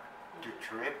there to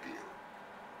trip you.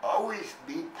 always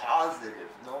be positive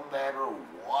no matter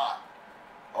what.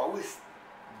 Always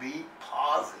be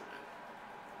positive.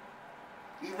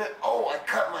 Even, oh, I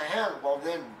cut my hand, well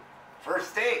then,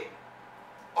 first aid.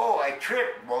 Oh, I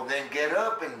tripped, well then get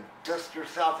up and dust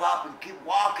yourself up and keep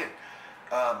walking.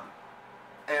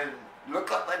 And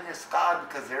look up in the sky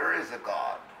because there is a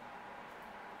God.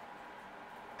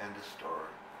 End of story.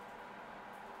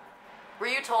 Were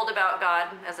you told about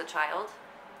God as a child?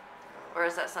 Or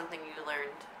is that something you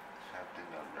learned? Something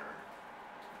I learned.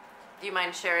 Do you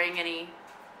mind sharing any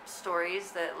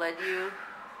stories that led you?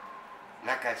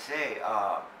 Like I say,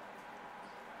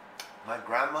 my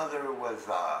grandmother was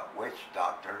a witch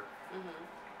doctor,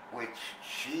 which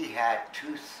she had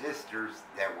two sisters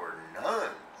that were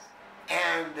nuns.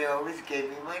 And they always gave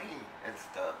me money and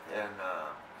stuff. And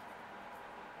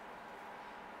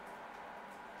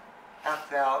I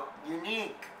felt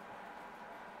unique.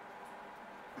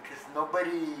 Because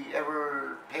nobody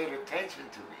ever paid attention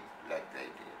to me like they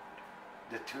did.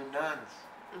 The two nuns,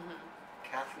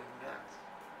 Catholic nuns.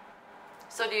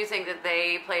 So do you think that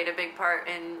they played a big part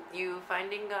in you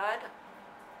finding God?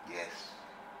 Yes.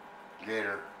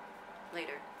 Later.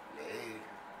 Later.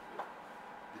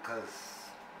 Because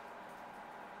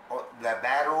the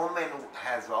bad omen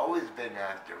has always been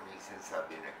after me since I've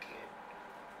been a kid.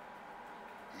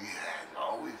 He has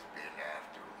always been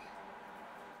after me.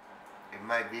 It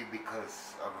might be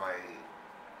because of my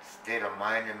state of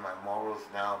mind and my morals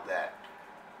now that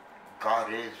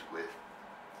God is with.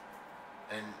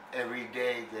 And every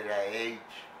day that I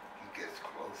age, he gets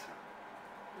closer.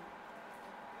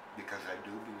 Because I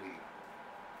do believe.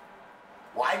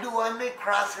 Why do I make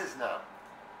crosses now?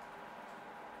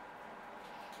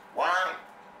 Why?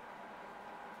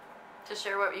 To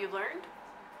share what you learned?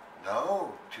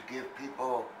 No, to give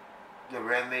people the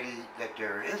remedy that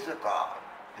there is a God.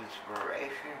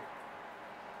 Inspiration.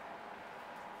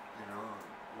 You know,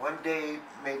 one day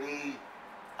maybe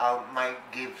I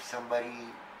might give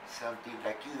somebody something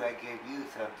like you, I gave you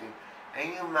something,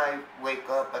 and you might wake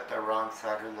up at the wrong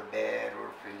side of the bed or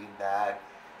feeling bad,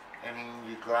 and then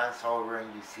you glance over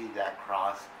and you see that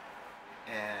cross,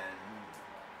 and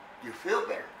you feel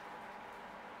better.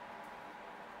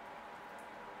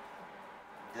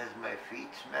 Does my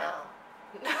feet smell?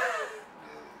 No.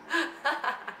 No.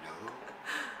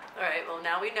 All right, well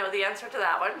now we know the answer to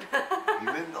that one.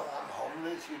 Even though I'm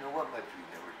homeless, you know what, my feet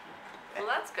never smell. Well,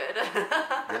 that's good.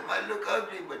 They might look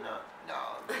ugly, but no,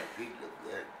 my feet look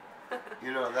good.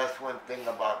 You know, that's one thing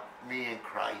about me and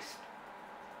Christ.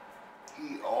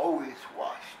 He always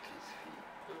washed his feet.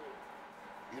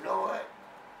 You know what?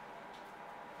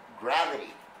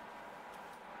 Gravity.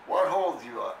 What holds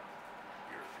you up?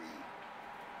 Your feet.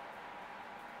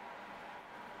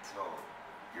 So,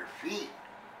 your feet,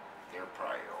 they're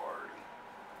priority.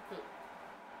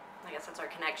 I guess that's our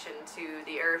connection to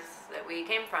the earth that we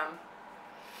came from.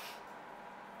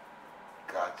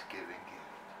 God's given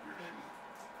gift. Your feet.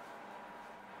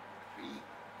 Feet.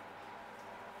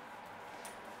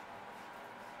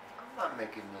 I'm not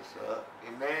making this up.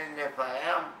 And then if I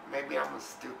am, maybe I'm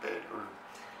stupid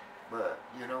but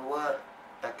you know what?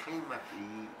 I clean my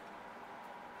feet.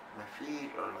 My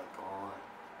feet are like, oh,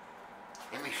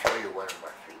 let me show you one of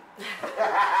my feet.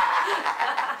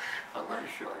 I'm going to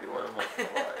show you one of my feet.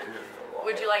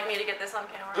 Would you like me to get this on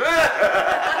camera?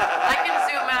 I can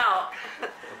zoom out.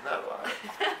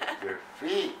 Your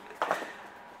feet.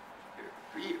 Your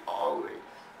feet always.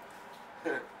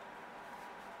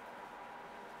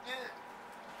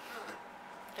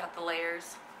 Got the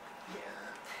layers.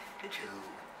 Yeah. Two.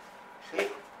 See?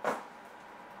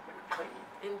 They're clean.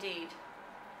 Indeed.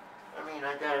 I mean,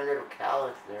 I got a little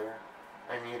callus there.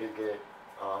 I need to get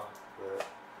off, but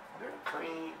they're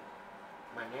clean.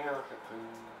 My nails are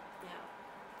clean. Yeah.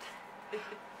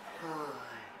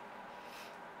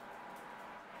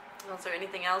 Well, is there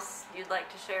anything else you'd like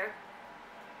to share?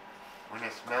 When I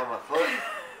smell my foot.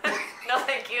 No,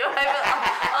 thank you.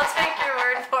 I'll take your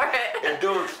word for it. It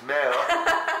don't smell.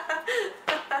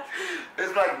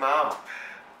 It's like Mom.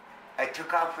 I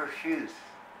took off her shoes.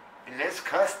 And it's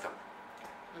custom.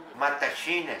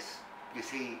 Matachines. You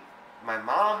see, my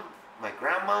mom, my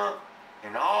grandma,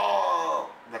 and all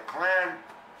the clan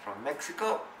from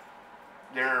Mexico,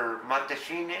 they're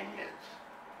Matachine Indians.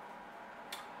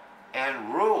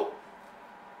 And rule.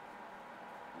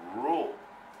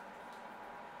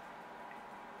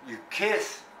 You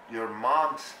kiss your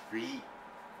mom's feet.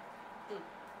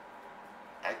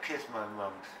 I kiss my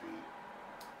mom's feet.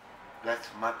 That's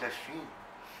Matachine,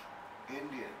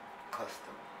 Indian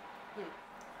custom.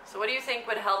 So what do you think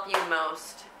would help you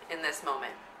most in this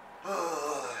moment? A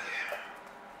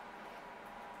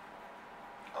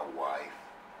wife.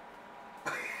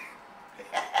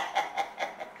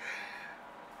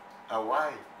 a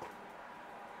wife.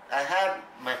 I had,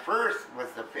 my first was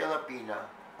a Filipina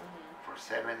for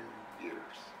 7 years.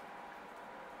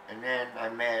 And then I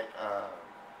met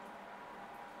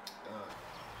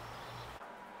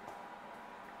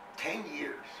 10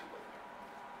 years with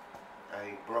her.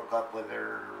 I broke up with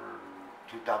her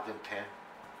 2010,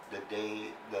 the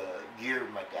year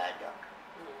my dad died.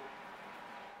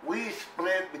 We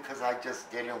split because I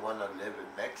just didn't want to live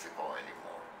in Mexico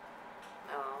anymore.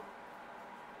 Oh.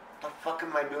 What the fuck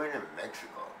am I doing in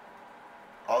Mexico?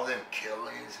 All them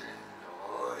killings and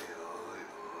oy, oy,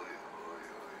 oy, oy,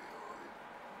 oy, oy.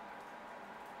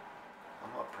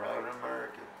 I'm a proud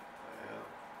American. I am.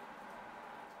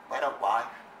 What a wife.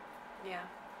 Yeah.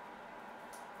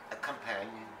 A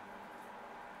companion.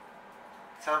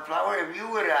 Sunflower, if you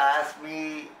would have asked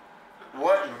me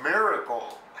what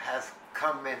miracle has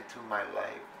come into my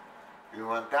life, you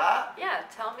want that? Yeah,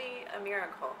 tell me a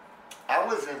miracle. I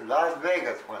was in Las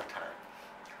Vegas one time,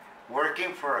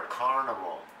 working for a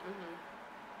carnival.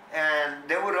 And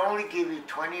they would only give you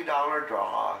 $20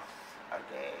 draws a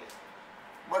day.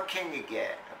 What can you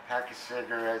get? A pack of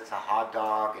cigarettes, a hot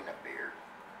dog, and a beer.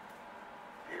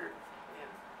 Beer.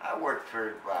 Yeah. I worked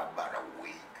for about a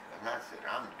week, and I said,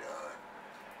 I'm done.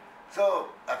 So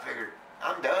I figured,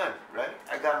 I'm done, right?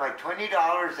 I got my $20.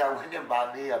 I went and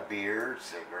bought me a beer,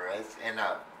 cigarettes, and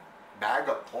a bag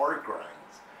of pork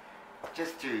rinds,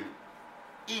 just to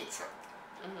eat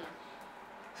something.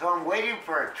 So I'm waiting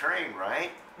for a train,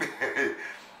 right?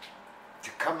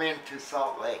 To come into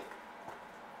Salt Lake.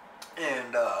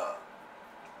 And, I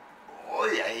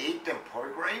ate them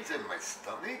pork rinds in my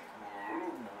stomach.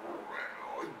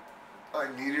 I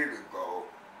needed to go.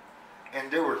 And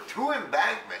there were 2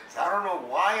 embankments. I don't know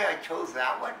why I chose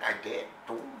that one. I did.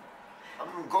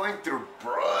 I'm going through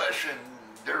brush, and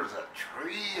there's a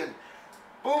tree, and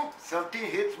boom, something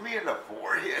hits me in the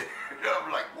forehead. I'm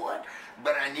like, what?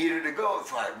 But I needed to go,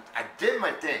 so I did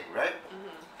my thing, right?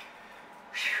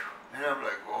 And I'm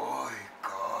like, oh,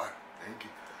 God, thank you.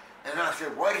 And I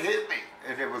said, what hit me?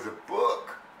 And it was a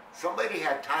book. Somebody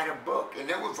had tied a book, and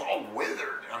it was all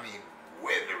withered. I mean,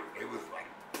 withered. It was like,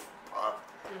 puffed.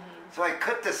 So I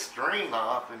cut the string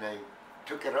off, and I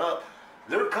took it up.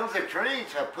 There comes the train,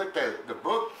 so I put the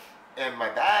book in my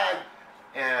bag,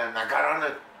 and I got on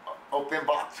an open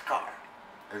box car.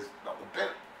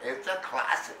 It's a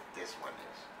classic, this one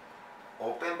is.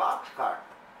 Open box car.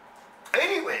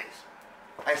 Anyways,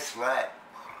 I slept.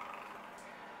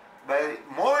 By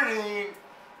morning,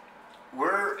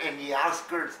 we're in the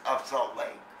outskirts of Salt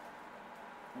Lake.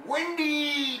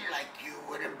 Windy, like you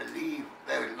wouldn't believe,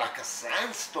 like a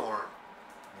sandstorm.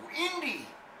 Windy.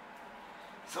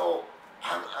 So,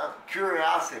 I'm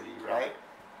curiosity, right?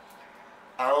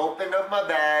 I opened up my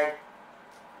bag,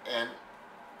 and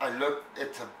I looked.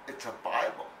 It's a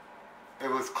Bible. It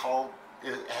was called.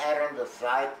 It had on the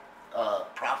side,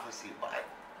 Prophecy Bible.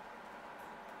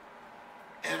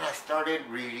 And I started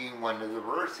reading one of the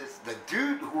verses. The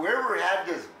dude, whoever had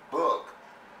this book,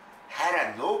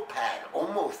 had a notepad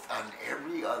almost on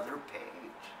every other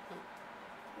page.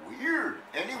 Weird.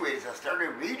 Anyways, I started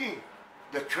reading.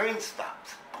 The train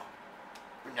stops.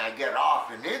 And I get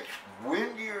off, and it's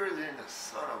windier than the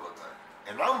son of a gun.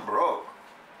 And I'm broke.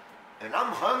 And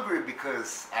I'm hungry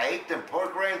because I ate them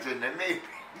pork rinds, and they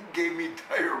gave me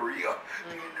diarrhea.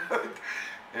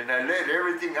 And I let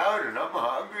everything out, and I'm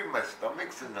hungry. My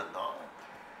stomach's in a knot.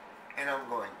 And I'm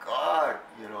going, God,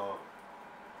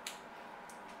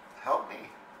 help me.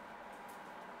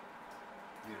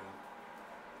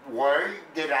 Why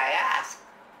did I ask?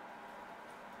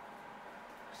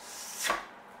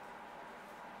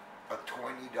 A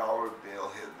 $20 bill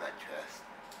hit my chest.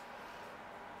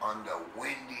 On the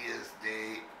windiest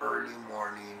day, early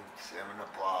morning, 7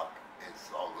 o'clock in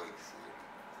Salt Lake City.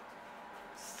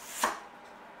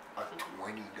 A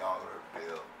 $20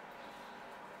 bill.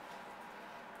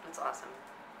 That's awesome.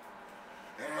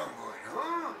 And I'm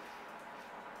going,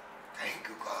 thank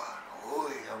you, God.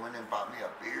 Holy, I went and bought me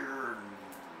a beer and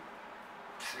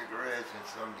cigarettes and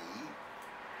something to eat.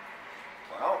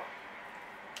 Well,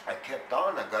 I kept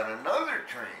on. I got another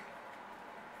train.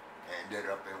 I ended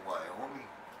up in Wyoming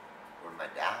with my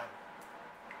dad.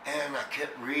 And I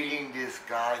kept reading this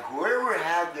guy. Whoever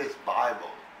had this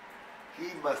Bible,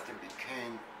 he must have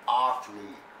became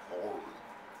awfully holy.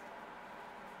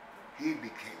 He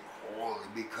became holy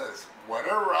because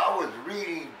whatever I was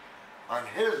reading on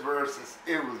his verses,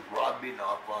 it was rubbing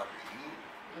off on me.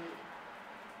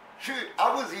 Shoot,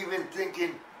 I was even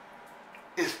thinking,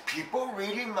 is people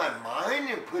reading my mind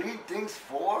and putting things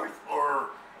forth, or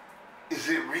is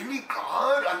it really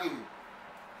God? I mean,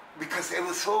 because it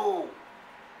was so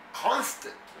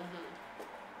constant.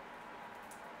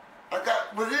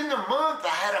 Within a month, I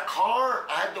had a car.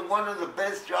 I had one of the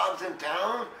best jobs in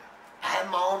town. I had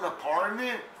my own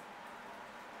apartment.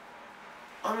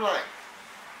 I'm like,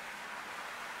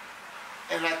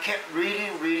 and I kept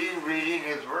reading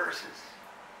his verses.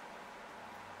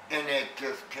 And it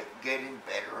just kept getting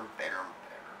better and better and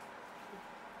better.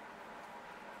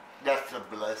 That's a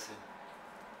blessing.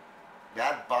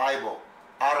 That Bible,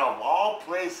 out of all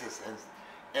places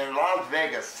in Las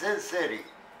Vegas, Sin City,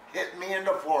 hit me in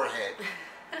the forehead.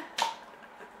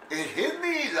 It hit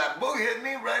me, that book hit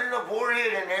me right in the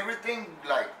forehead, and everything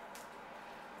like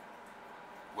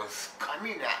was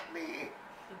coming at me.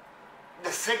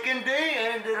 The second day,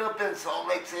 I ended up in Salt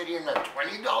Lake City, and a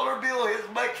 $20 bill hits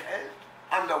my chest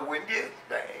on the windiest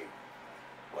day.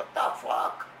 What the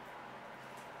fuck?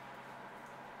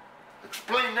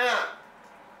 Explain that.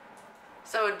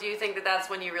 So do you think that that's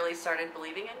when you really started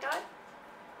believing in God?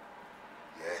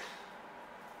 Yes.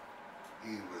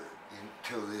 He was,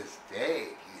 until this day,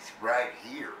 he's right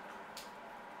here.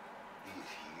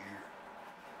 He's here.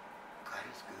 God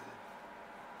is good.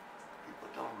 People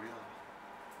don't realize.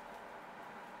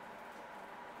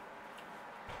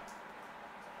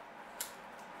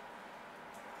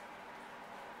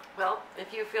 Well,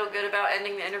 if you feel good about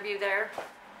ending the interview there,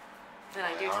 then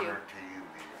I do too. Honor to you,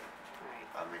 Mia. All right.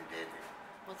 I'm indebted.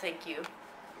 Well, thank you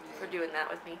for doing that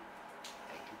with me.